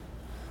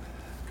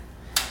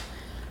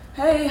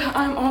Hey,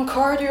 I'm on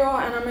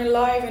cardio and I'm in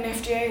live in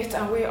FG8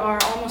 and we are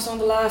almost on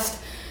the last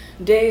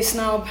days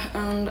now,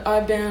 and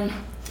I've been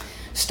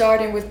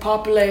starting with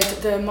populate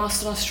the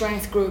muscle and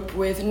strength group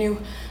with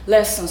new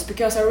lessons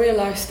because I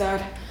realized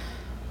that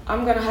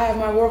I'm gonna have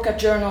my workout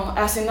journal,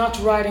 as in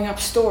not writing up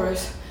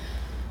stories,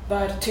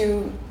 but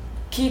to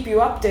keep you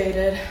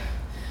updated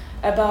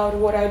about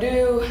what I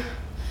do,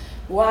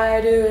 why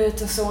I do it,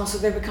 and so on, so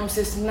there becomes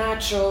this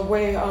natural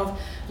way of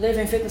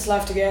living fitness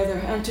life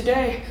together. And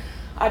today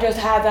I just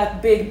had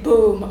that big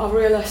boom of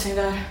realizing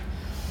that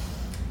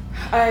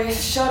I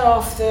shut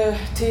off the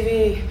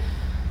TV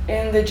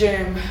in the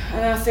gym,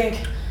 and I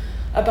think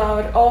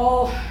about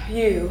all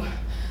you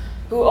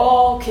who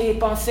all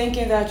keep on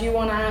thinking that you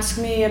want to ask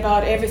me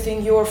about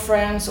everything your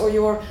friends or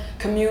your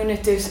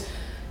communities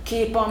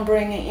keep on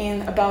bringing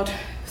in about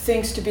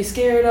things to be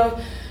scared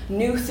of,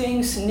 new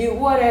things, new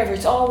whatever.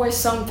 It's always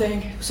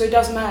something, so it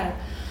doesn't matter.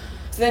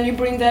 So then you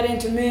bring that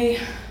into me,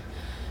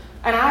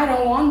 and I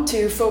don't want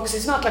to focus.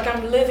 It's not like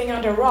I'm living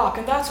under a rock,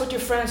 and that's what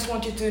your friends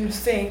want you to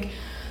think,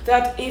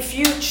 that if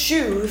you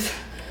choose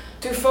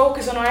to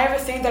focus on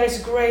everything that is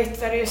great,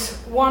 that is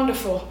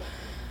wonderful,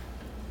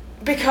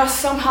 because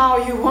somehow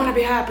you want to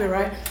be happy,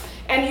 right?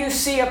 And you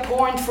see a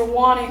point for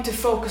wanting to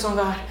focus on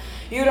that.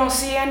 You don't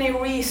see any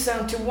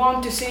reason to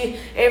want to see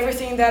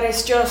everything that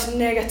is just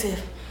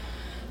negative.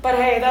 But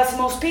hey, that's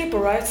most people,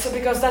 right? So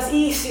because that's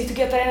easy to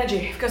get that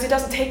energy, because it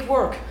doesn't take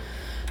work.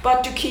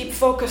 But to keep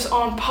focus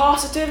on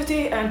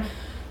positivity and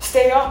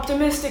stay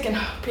optimistic and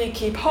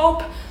keep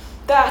hope,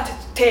 that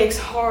takes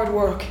hard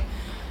work.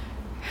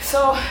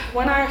 So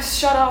when I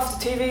shut off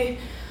the TV,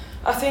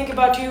 I think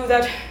about you,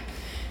 that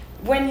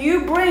when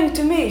you bring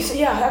to me, so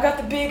yeah, I got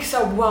the big,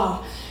 so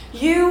wow,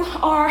 you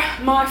are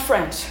my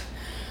friends.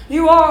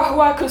 You are who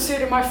I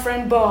consider my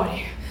friend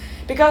body.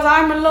 Because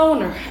I'm a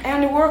loner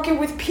and working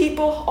with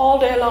people all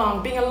day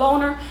long, being a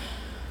loner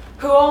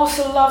who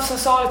also loves the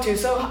solitude.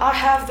 So I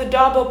have the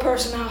double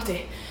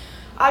personality.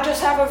 I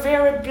just have a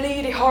very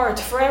bleedy heart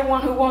for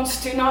everyone who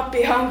wants to not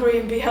be hungry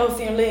and be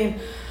healthy and lean.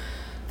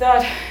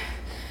 That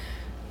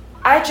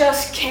I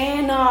just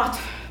cannot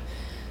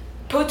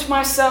put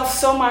myself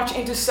so much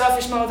into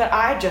selfish mode that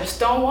I just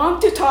don't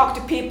want to talk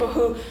to people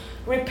who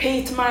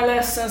repeat my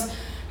lessons,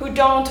 who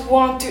don't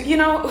want to,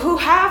 who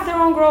have their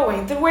own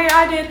growing. The way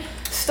I did,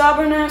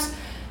 stubbornness.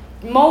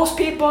 Most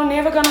people are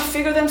never gonna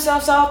figure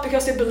themselves out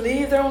because they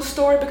believe their own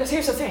story. Because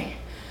here's the thing,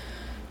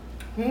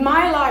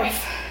 my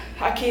life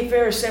I keep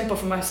very simple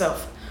for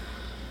myself.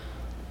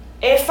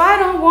 If I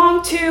don't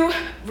want to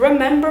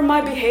remember my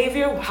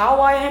behavior,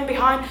 how I am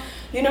behind,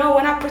 when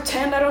I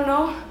pretend I don't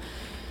know,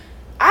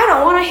 I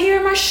don't want to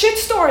hear my shit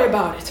story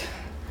about it.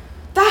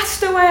 That's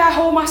the way I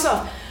hold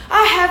myself.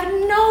 I have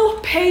no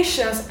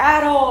patience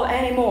at all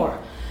anymore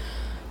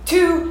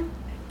to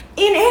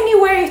in any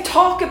way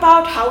talk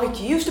about how it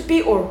used to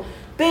be or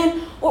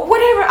been or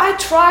whatever I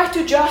try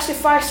to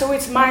justify so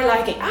it's my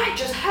liking. I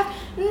just have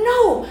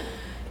no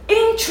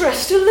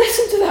interest to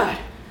listen to that.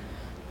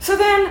 So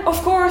then,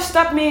 of course,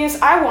 that means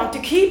I want to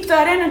keep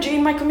that energy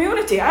in my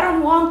community. I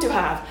don't want to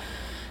have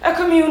a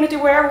community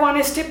where everyone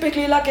is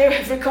typically like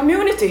every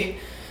community,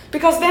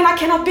 because then I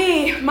cannot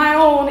be my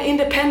own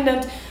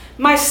independent,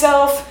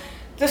 myself,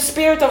 the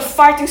spirit of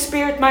fighting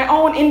spirit, my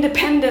own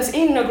independence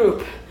in a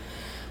group.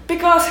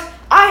 Because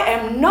I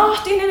am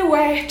not in any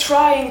way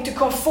trying to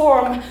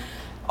conform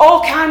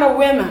all kind of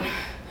women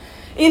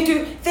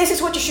into this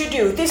is what you should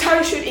do, this is how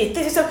you should eat,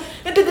 this is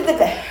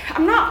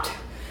I'm not.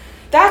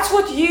 That's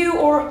what you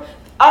or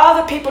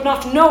other people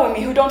not knowing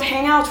me, who don't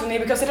hang out with me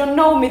because they don't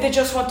know me, they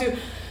just want to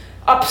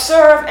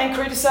observe and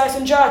criticize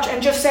and judge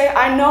and just say,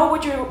 I know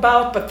what you're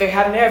about, but they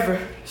have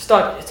never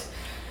studied it.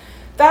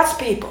 That's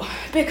people.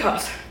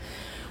 Because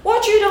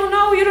what you don't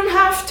know, you don't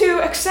have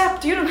to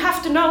accept, you don't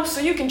have to know,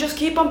 so you can just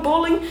keep on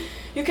bullying,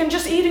 you can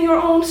just eat in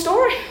your own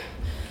story.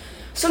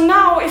 So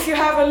now if you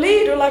have a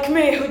leader like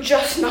me who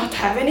just not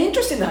have any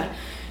interest in that,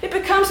 it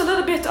becomes a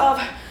little bit of,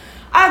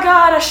 I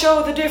gotta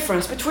show the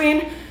difference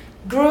between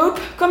group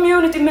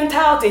community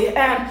mentality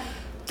and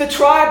the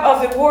tribe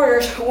of the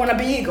warriors who wanna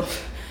be eagles.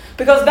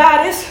 Because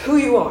that is who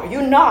you are.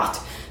 You're not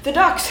the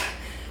ducks.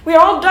 We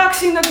are all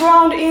ducks in the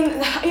ground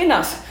in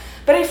us.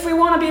 But if we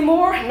want to be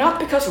more, not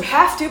because we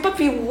have to, but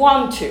we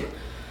want to,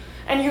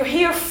 and you're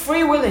here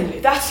free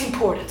willingly, that's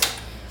important.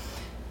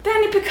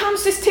 Then it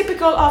becomes this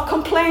typical of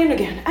complain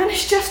again. And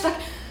it's just like,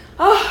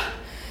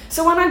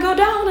 So when I go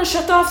down and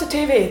shut off the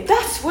TV,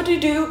 that's what you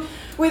do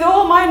with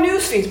all my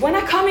news feeds. When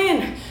I come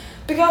in,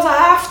 because I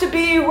have to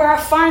be where I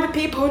find the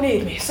people who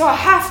need me. So I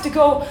have to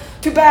go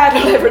to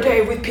battle every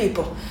day with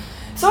people.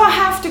 So I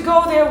have to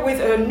go there with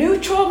a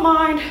neutral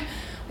mind,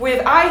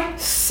 I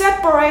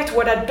separate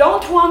what I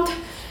don't want,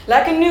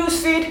 like a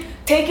newsfeed,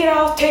 take it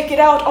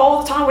out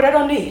all the time, what I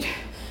don't need.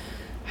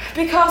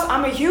 Because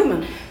I'm a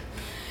human.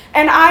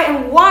 And I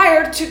am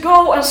wired to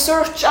go and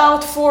search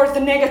out for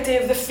the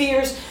negative, the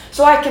fears,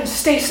 so I can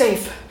stay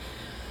safe.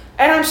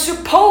 And I'm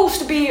supposed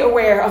to be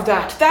aware of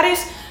that. That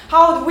is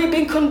how we've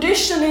been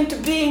conditioned into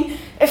being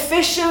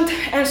efficient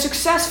and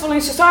successful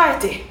in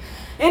society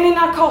and in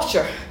our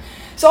culture.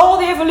 So all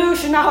the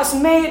evolution now has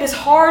made it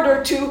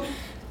harder to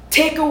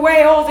take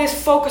away all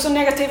this focus on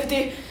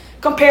negativity,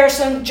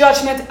 comparison,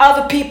 judgment,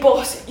 other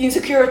people's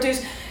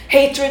insecurities,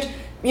 hatred,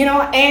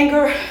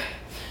 anger,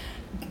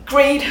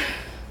 greed.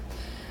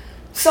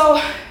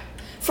 So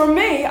for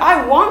me,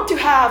 I want to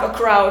have a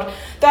crowd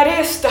that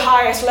is the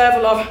highest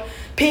level of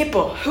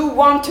people who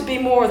want to be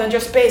more than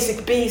just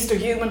basic beast or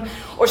human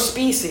or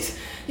species.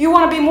 You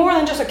want to be more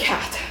than just a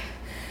cat.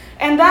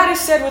 And that is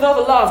said with all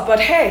the love, but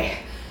hey,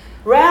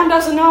 Ram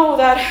doesn't know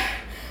that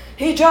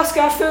he just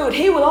got food.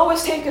 He will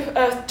always take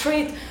a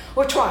treat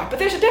or try. But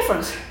there's a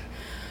difference.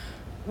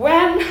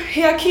 When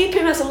I keep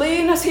him as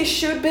lean as he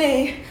should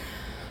be,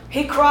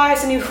 he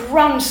cries and he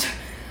runs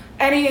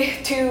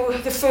to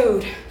the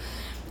food.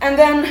 And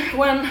then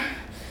when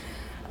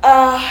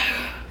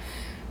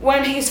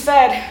he's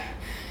fed,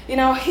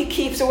 he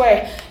keeps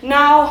away.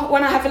 Now,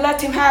 when I have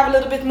let him have a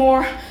little bit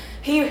more,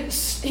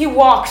 he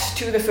walks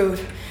to the food.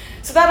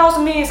 So that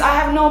also means I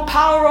have no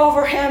power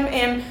over him,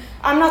 and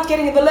I'm not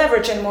getting the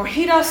leverage anymore.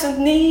 He doesn't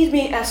need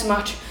me as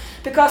much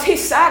because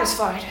he's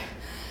satisfied.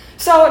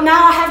 So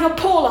now I have no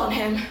pull on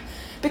him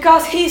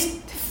because he's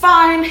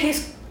fine,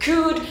 he's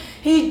good,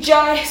 he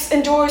just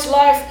enjoys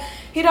life.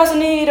 He doesn't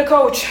need a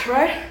coach,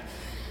 right?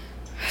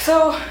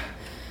 So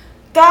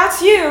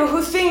that's you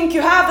who think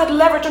you have that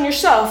leverage on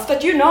yourself,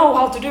 that you know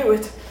how to do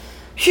it.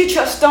 You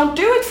just don't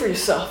do it for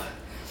yourself.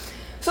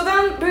 So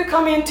then we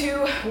come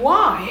into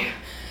why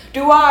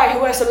do I,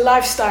 who has a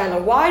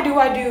lifestyler, why do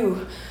I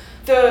do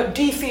the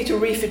defeat to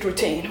refit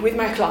routine with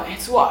my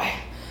clients? Why?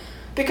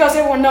 Because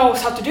everyone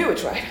knows how to do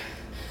it, right?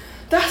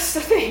 That's the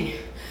thing.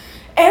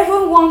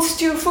 Everyone wants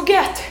to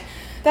forget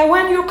that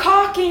when you're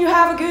cocky, you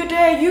have a good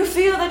day, you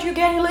feel that you're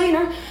getting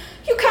leaner,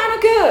 you're kind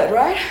of good,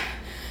 right?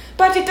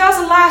 But it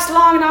doesn't last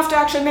long enough to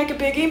actually make a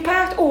big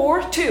impact.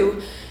 Or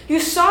two,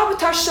 you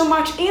sabotage so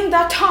much in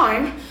that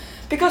time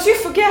because you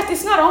forget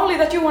it's not only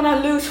that you want to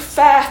lose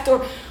fat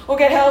or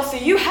get healthy,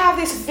 you have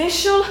these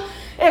visual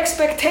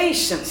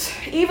expectations,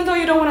 even though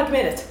you don't want to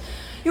admit it.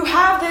 You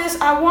have this,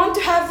 I want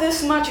to have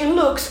this much in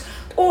looks,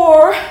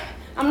 or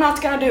I'm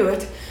not going to do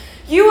it.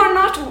 You are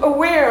not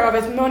aware of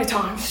it many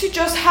times. You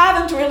just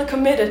haven't really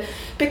committed,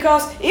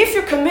 because if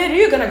you're committed,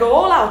 you're going to go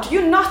all out.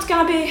 You're not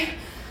going to be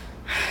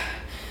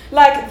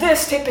like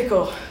this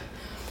typical.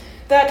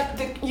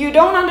 That you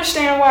don't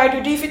understand why I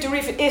do defeat to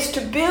refit is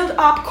to build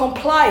up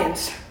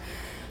compliance.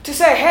 To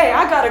say, hey,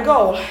 I got a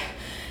goal.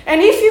 And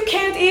if you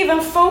can't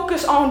even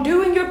focus on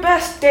doing your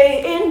best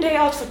day in, day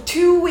out for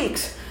 2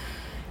 weeks,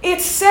 it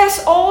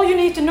says all you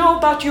need to know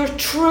about your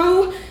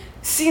true,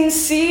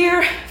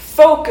 sincere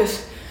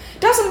focus.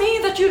 Doesn't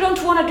mean that you don't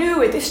want to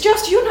do it. It's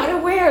just you're not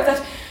aware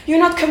that you're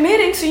not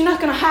committing, so you're not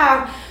going to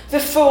have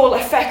the full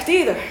effect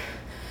either.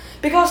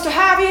 Because to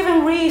have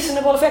even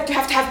reasonable effect, you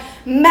have to have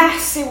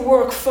massive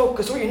work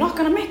focus, or you're not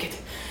going to make it.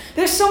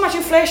 There's so much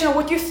inflation on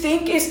what you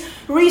think is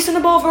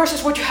reasonable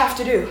versus what you have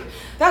to do.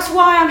 That's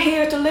why I'm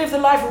here to live the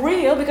life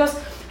real, because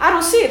I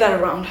don't see that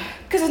around.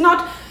 Because it's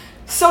not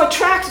so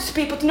attractive to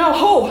people to know,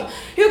 oh,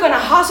 you're going to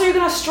hustle, you're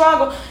going to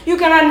struggle, you're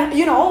going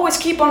to, always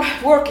keep on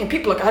working.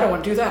 People are like, I don't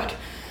want to do that.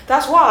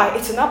 That's why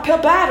it's an uphill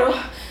battle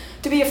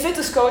to be a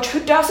fitness coach who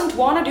doesn't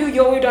want to do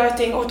yo-yo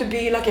dieting or to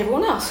be like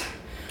everyone else.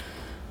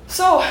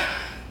 So,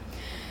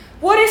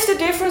 what is the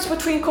difference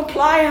between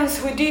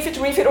compliance with defeat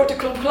to refit or to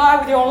comply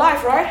with your own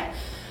life, right?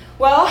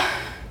 Well,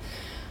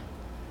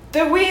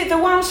 the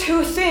ones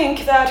who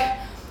think that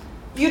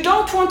you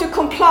don't want to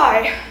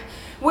comply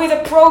with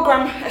a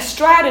program, a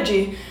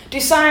strategy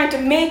designed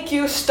to make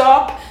you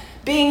stop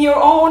being your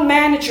own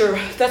manager,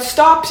 that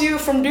stops you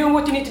from doing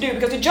what you need to do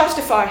because you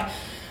justify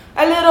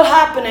a little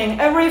happening,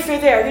 a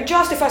refit there, you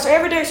justify, so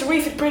every day is a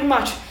refit pretty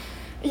much.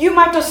 You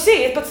might not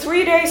see it, but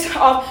 3 days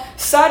of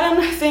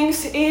sudden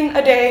things in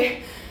a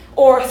day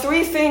or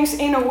 3 things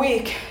in a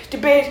week,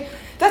 debate,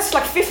 that's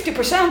like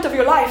 50% of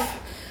your life.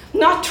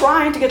 Not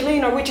trying to get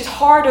leaner, which is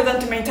harder than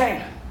to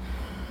maintain.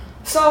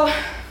 So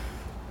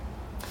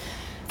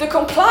the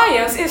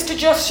compliance is to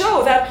just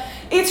show that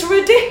it's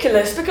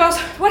ridiculous, because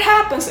what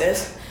happens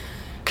is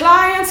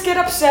clients get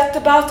upset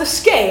about the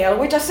scale,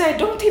 which I say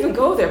don't even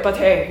go there, but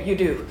hey, you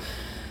do.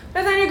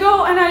 And then you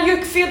go and then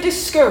you feel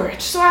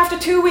discouraged. So after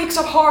 2 weeks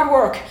of hard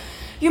work,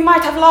 you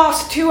might have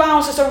lost 2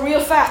 ounces of real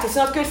fat. It's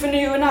not good for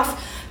you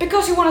enough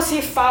because you want to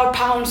see 5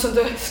 pounds on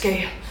the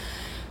scale.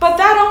 But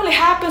that only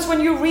happens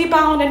when you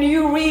rebound and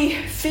you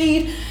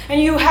refeed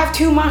and you have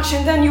too much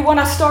and then you want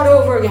to start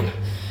over again.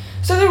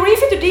 So the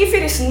refit to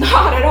defeat is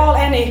not at all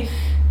any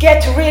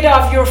get rid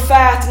of your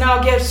fat,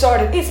 now get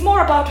started. It's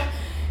more about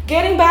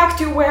getting back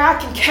to where I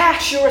can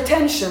catch your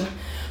attention.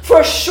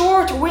 For a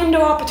short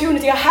window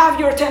opportunity, I have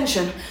your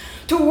attention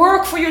to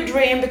work for your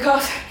dream,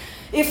 because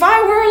if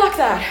I were like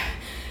that,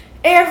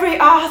 every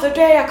other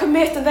day I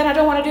commit and then I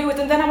don't want to do it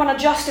and then I want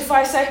to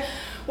justify, say,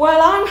 well,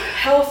 I'm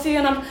healthy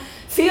and I'm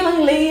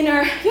feeling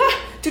leaner. Yeah,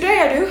 today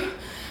I do.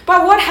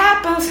 But what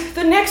happens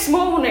the next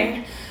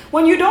morning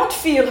when you don't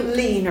feel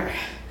leaner?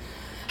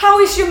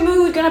 How is your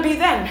mood going to be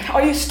then?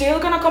 Are you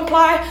still going to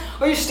comply?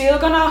 Are you still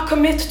going to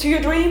commit to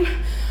your dream?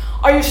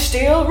 Are you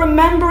still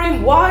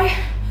remembering why?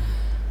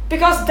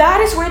 Because that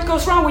is where it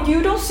goes wrong when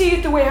you don't see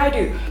it the way I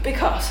do.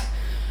 Because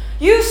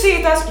you see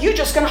it as you're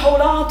just going to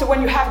hold on to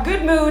when you have a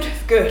good mood.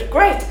 Good,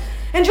 great.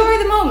 Enjoy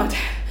the moment.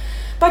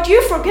 But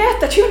you forget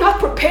that you're not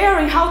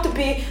preparing how to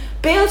be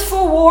built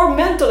for war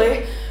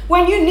mentally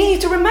when you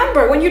need to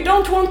remember, when you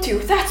don't want to.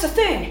 That's the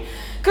thing.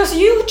 Because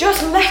you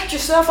just let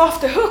yourself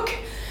off the hook.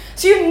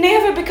 So you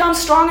never become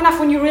strong enough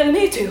when you really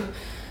need to.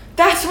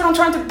 That's what I'm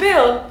trying to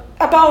build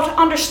about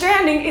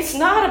understanding. It's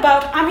not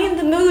about, I'm in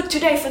the mood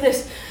today for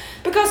this.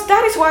 Because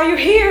that is why you're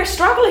here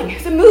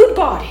struggling, the mood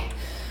body.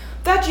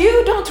 That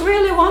you don't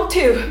really want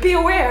to be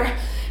aware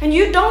and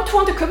you don't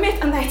want to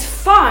commit, and that's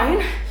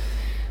fine.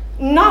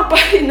 Not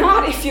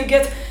if you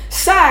get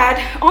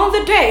sad on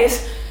the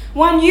days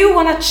when you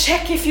want to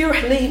check if you're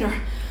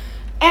leaner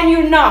and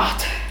you're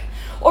not.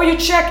 Or you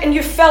check and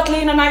you felt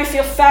leaner, now you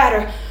feel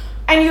fatter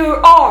and you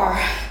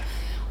are.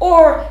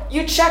 Or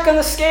you check on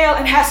the scale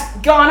and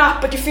has gone up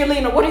but you feel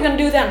leaner. What are you going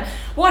to do then?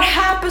 What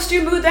happens to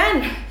your mood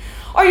then?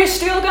 Are you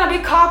still going to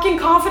be cocky and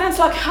confident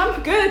like,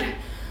 I'm good?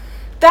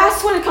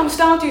 That's when it comes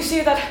down to, you see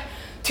that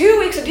 2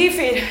 weeks of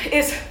defeat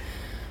is,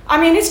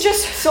 it's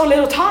just so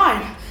little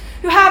time.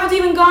 You haven't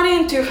even gone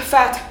into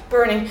fat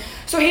burning.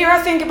 So here I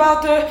think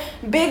about the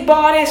big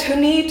bodies who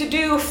need to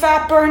do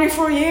fat burning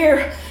for a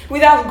year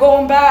without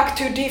going back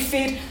to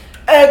defeat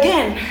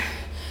again.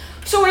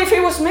 So if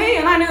it was me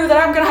and I knew that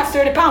I'm going to have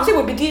 30 pounds, it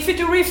would be defeat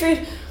to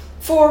refeed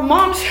for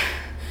months.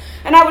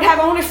 And I would have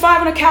only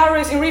 500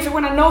 calories in refeed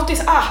when I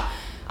notice,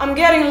 I'm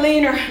getting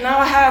leaner. Now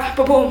I have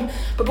ba-boom,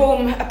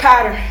 ba-boom, a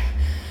pattern.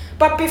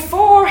 But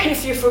before,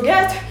 if you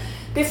forget,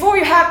 before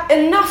you have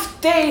enough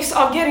days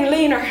of getting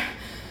leaner,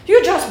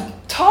 you're just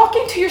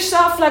talking to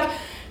yourself like,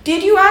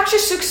 did you actually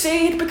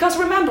succeed? Because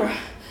remember,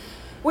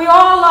 we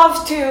all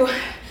love to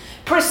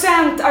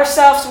present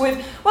ourselves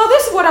with, well,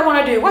 this is what I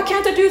want to do. Why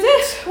can't I do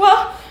this?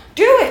 Well,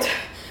 do it.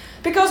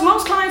 Because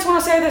most clients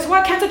want to say this,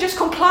 why can't I just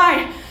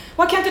comply?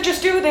 Why can't I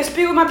just do this,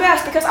 be my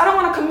best? Because I don't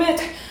want to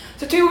commit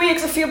to 2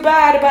 weeks and feel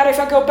bad about it if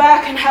I go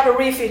back and have a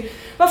refeed.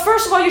 But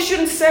first of all, you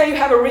shouldn't say you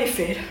have a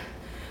refeed.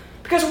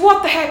 Because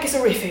what the heck is a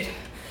refeed?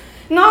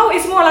 No,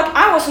 it's more like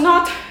I was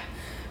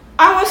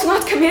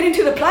not committing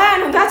to the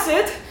plan and that's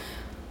it.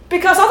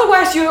 Because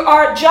otherwise you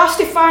are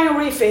justifying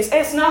refeeds.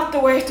 It's not the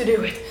way to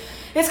do it.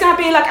 It's going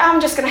to be like, I'm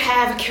just going to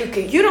have a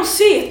cookie. You don't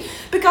see it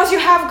because you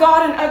have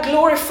gotten a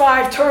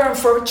glorified term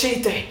for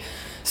cheat day.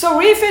 So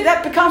refeed,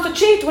 that becomes a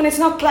cheat when it's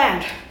not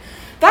planned.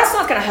 That's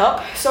not going to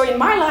help. So in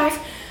my life,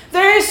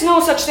 there is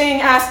no such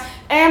thing as,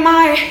 am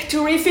I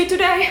to refeed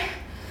today?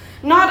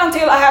 Not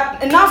until I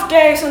have enough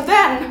days, and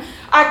then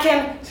I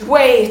can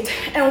wait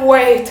and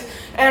wait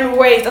and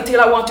wait until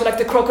I want to, like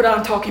the crocodile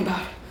I'm talking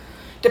about.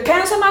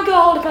 Depends on my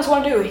goal, depends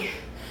what I'm doing.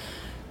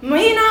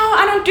 Me now,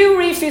 I don't do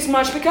refeeds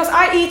much because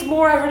I eat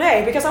more every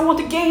day, because I want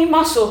to gain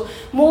muscle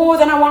more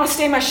than I want to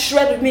stay my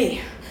shredded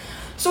me.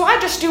 So I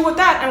just do with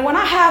that, and when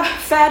I have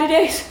fatty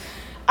days,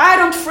 I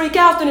don't freak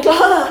out and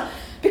it's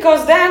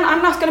because then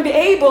I'm not going to be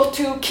able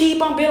to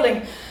keep on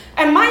building.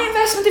 And my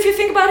investment, if you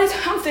think about it,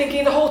 I'm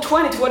thinking the whole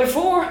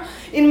 2024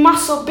 in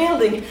muscle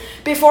building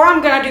before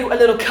I'm going to do a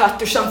little cut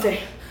or something.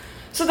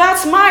 So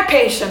that's my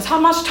patience,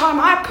 how much time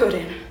I put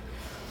in.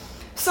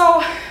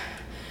 So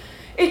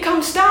it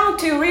comes down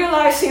to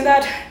realizing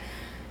that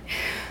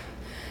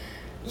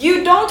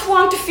you don't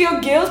want to feel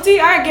guilty.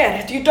 I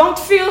get it. You don't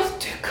feel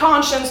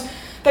conscious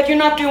that you're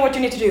not doing what you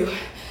need to do.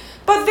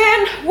 But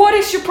then what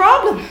is your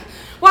problem?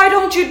 Why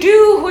don't you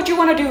do what you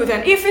want to do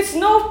then? If it's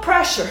no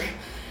pressure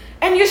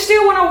and you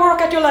still want to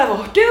work at your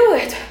level, do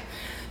it.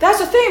 That's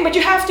the thing, but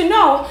you have to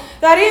know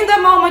that in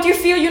the moment you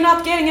feel you're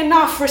not getting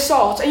enough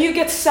results and you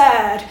get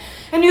sad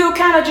and you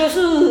kind of just,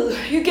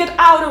 you get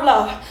out of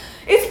love.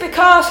 It's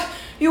because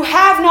you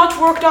have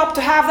not worked up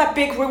to have that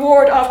big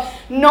reward of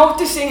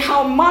noticing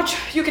how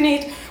much you can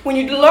eat when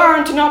you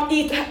learn to not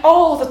eat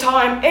all the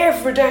time,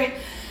 every day.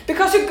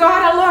 Because you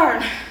gotta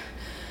learn.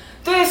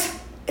 This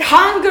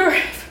hunger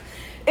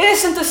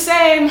isn't the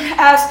same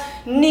as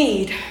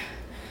need.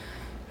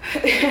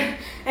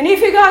 And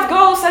if you got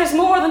goals that is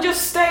more than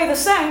just stay the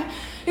same,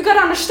 you gotta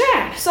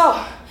understand.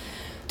 So,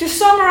 to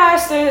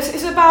summarize this,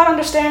 is about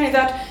understanding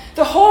that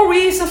the whole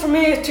reason for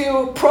me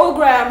to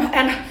program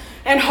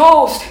and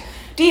host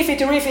Defeat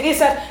to Refeed is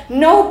that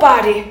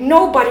nobody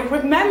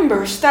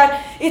remembers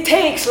that it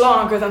takes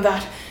longer than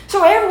that.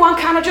 So everyone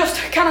kind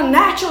of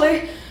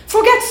naturally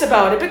forgets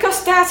about it,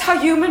 because that's how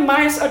human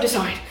minds are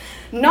designed.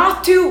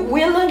 Not to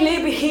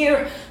willingly be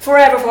here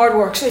forever for hard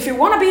work. So if you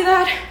want to be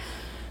that,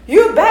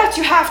 you bet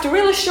you have to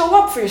really show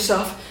up for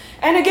yourself.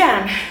 And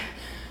again,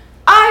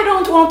 I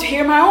don't want to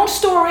hear my own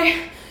story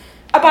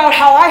about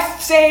how I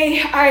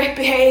say I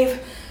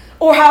behave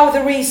or how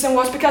the reason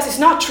was, because it's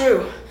not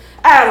true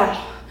at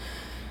all.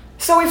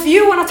 So if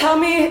you want to tell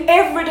me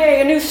every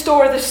day a new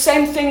story, the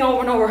same thing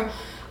over and over,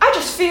 I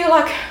just feel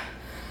like,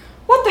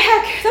 what the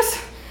heck?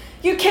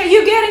 You're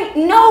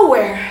getting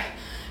nowhere.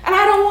 And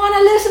I don't want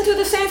to listen to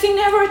the same thing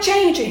never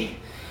changing.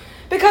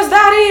 Because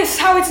that is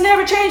how it's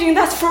never changing.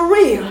 That's for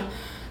real.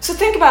 So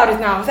think about it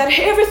now, that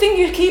everything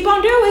you keep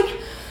on doing,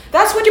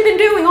 that's what you've been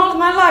doing all of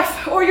my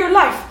life, or your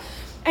life.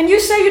 And you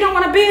say you don't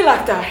want to be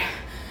like that.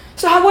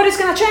 So what is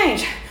going to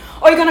change?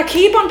 Are you going to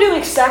keep on doing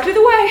exactly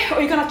the way, or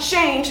are you going to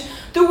change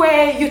the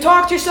way you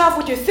talk to yourself,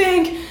 what you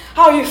think,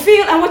 how you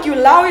feel, and what you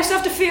allow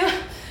yourself to feel?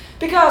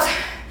 Because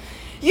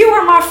you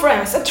are my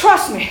friends, and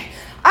trust me,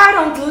 I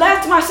don't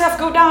let myself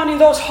go down in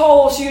those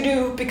holes you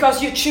do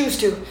because you choose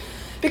to.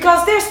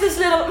 Because there's this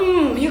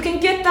little, you can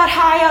get that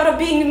high out of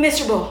being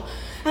miserable.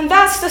 And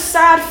that's the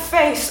sad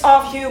face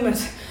of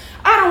humans.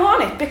 I don't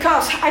want it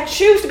because I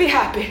choose to be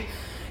happy.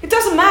 It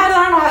doesn't matter,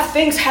 I don't have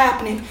things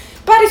happening,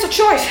 but it's a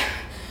choice.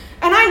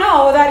 And I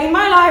know that in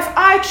my life,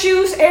 I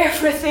choose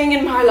everything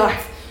in my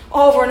life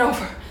over and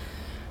over.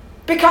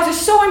 Because it's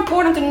so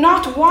important to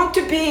not want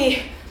to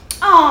be,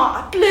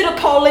 little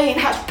Pauline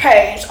has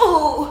pains.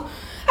 Oh,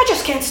 I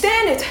just can't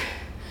stand it.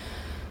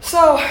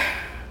 So,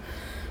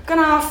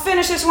 gonna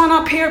finish this one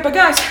up here. But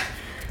guys,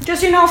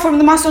 just from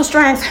the Muscle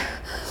Strength,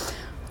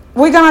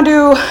 we're gonna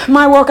do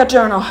my workout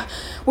journal.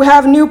 We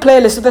have a new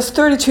playlist. So there's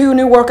 32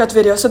 new workout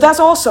videos. So that's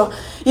also,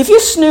 if you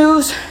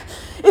snooze,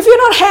 if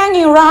you're not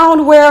hanging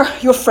around where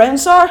your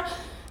friends are,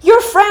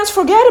 your friends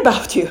forget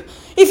about you.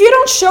 If you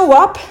don't show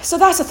up, so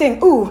that's the thing.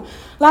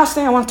 Last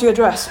thing I want to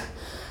address.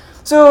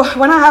 So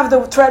when I have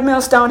the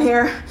treadmills down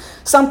here,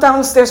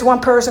 sometimes there's one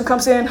person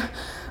comes in,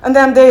 and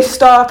then they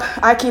stop,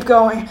 I keep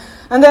going.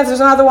 And then there's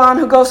another one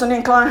who goes on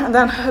incline, and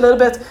then a little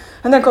bit,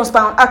 and then comes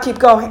down, I keep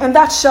going. And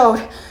that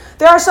showed.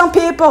 There are some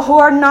people who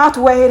are not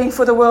waiting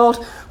for the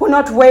world, who are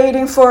not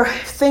waiting for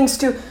things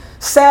to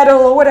settle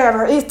or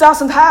whatever. It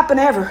doesn't happen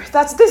ever.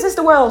 This is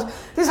the world.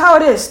 This is how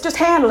it is. Just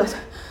handle it.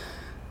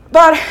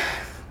 But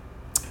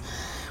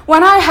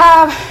when I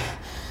have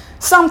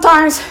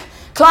sometimes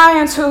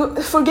clients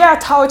who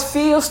forget how it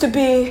feels to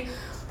be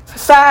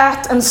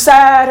fat and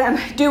sad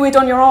and do it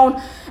on your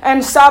own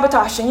and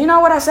sabotaging, you know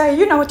what I say?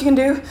 You know what you can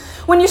do.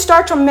 When you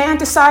start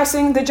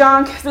romanticizing the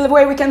junk, the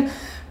way we can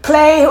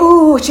play,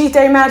 cheat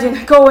day,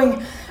 imagine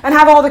going and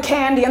have all the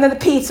candy and then the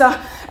pizza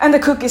and the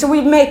cookies, and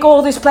we make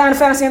all this plan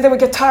fantasy, and then we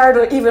get tired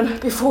or even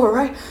before,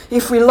 right?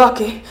 If we're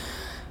lucky.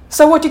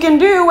 So what you can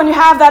do when you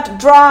have that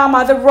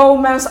drama, the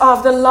romance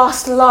of the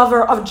lost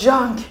lover of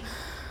junk,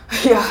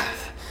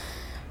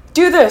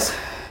 do this.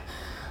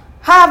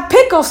 Have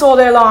pickles all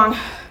day long.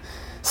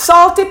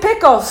 Salty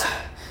pickles.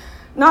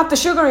 Not the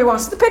sugary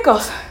ones, the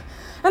pickles.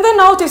 And then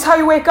notice how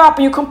you wake up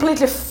and you're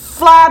completely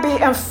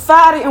flabby and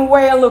fatty and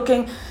whale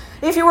looking.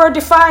 If you were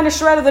defined and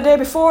shredded the day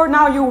before,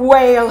 now you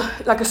wail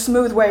like a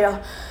smooth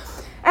whale.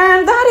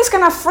 And that is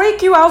going to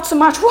freak you out so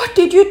much. What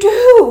did you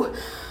do?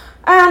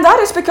 And that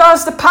is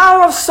because the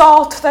power of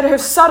salt that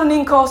has sudden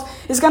impulse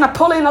is going to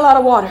pull in a lot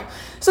of water.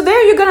 So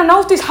there you're going to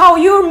notice how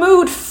your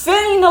mood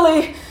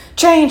finally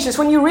changes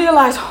when you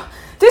realize,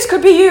 this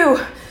could be you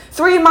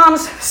 3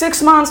 months,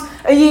 6 months,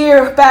 a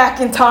year back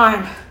in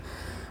time.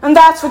 And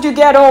that's what you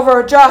get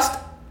over just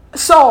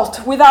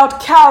salt,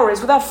 without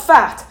calories, without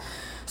fat.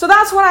 So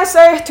that's what I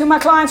say to my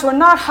clients who are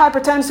not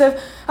hypertensive.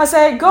 I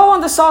say, go on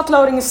the salt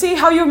loading and see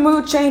how your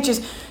mood changes.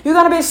 You're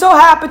going to be so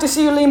happy to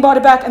see your lean body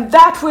back, and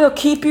that will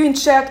keep you in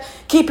check,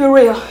 keep you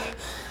real.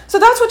 So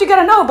that's what you got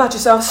to know about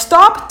yourself.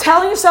 Stop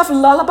telling yourself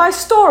lullaby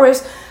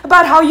stories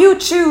about how you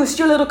choose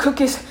your little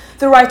cookies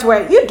the right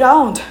way. You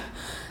don't.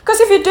 Because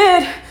if you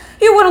did,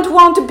 you wouldn't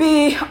want to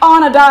be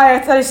on a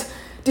diet that is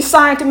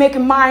designed to make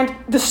your mind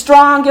the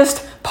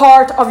strongest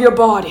part of your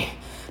body,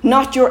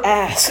 not your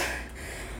ass.